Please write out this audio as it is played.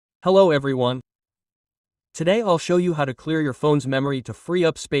Hello everyone. Today I'll show you how to clear your phone's memory to free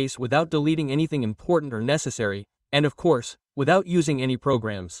up space without deleting anything important or necessary, and of course, without using any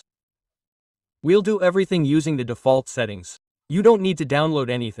programs. We'll do everything using the default settings. You don't need to download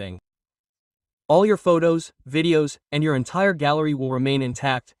anything. All your photos, videos, and your entire gallery will remain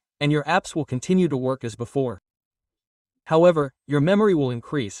intact, and your apps will continue to work as before. However, your memory will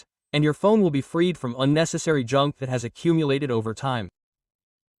increase, and your phone will be freed from unnecessary junk that has accumulated over time.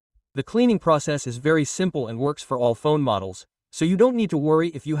 The cleaning process is very simple and works for all phone models, so you don't need to worry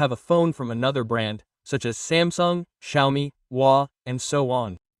if you have a phone from another brand, such as Samsung, Xiaomi, Huawei, and so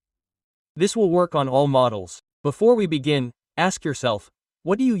on. This will work on all models. Before we begin, ask yourself,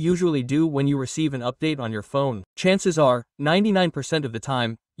 what do you usually do when you receive an update on your phone? Chances are, 99% of the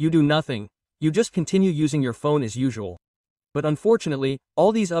time, you do nothing, you just continue using your phone as usual. But unfortunately,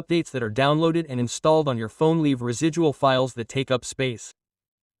 all these updates that are downloaded and installed on your phone leave residual files that take up space.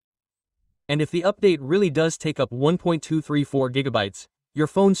 And if the update really does take up 1.234 gigabytes, your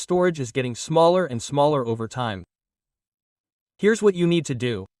phone's storage is getting smaller and smaller over time. Here's what you need to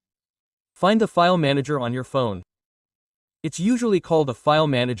do. Find the file manager on your phone. It's usually called a file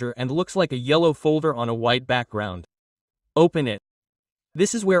manager and looks like a yellow folder on a white background. Open it.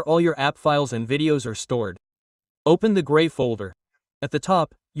 This is where all your app files and videos are stored. Open the gray folder. At the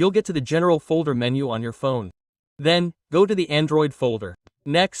top, you'll get to the General folder menu on your phone. Then, go to the Android folder.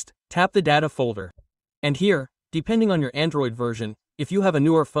 Next, tap the Data folder. And here, depending on your Android version, if you have a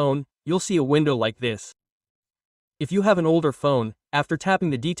newer phone, you'll see a window like this. If you have an older phone, after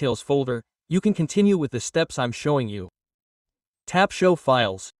tapping the Details folder, you can continue with the steps I'm showing you. Tap Show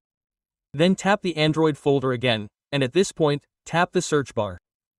Files. Then tap the Android folder again, and at this point, tap the search bar.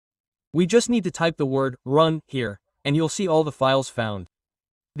 We just need to type the word run here, and you'll see all the files found.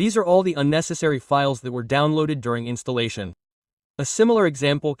 These are all the unnecessary files that were downloaded during installation. A similar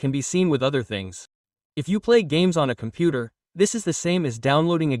example can be seen with other things. If you play games on a computer, this is the same as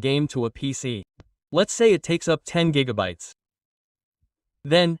downloading a game to a PC. Let's say it takes up 10 gigabytes.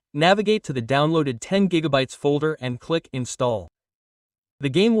 Then, navigate to the downloaded 10 gigabytes folder and click Install. The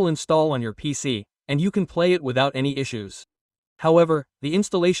game will install on your PC, and you can play it without any issues. However, the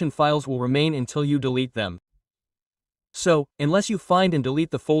installation files will remain until you delete them. So, unless you find and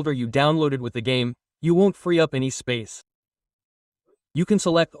delete the folder you downloaded with the game, you won't free up any space. You can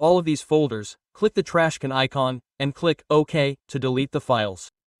select all of these folders, click the trash can icon, and click OK to delete the files.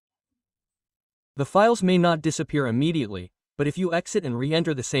 The files may not disappear immediately, but if you exit and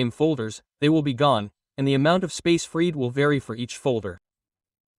re-enter the same folders, they will be gone, and the amount of space freed will vary for each folder.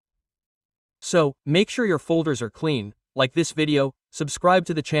 So, make sure your folders are clean, like this video, subscribe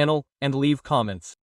to the channel, and leave comments.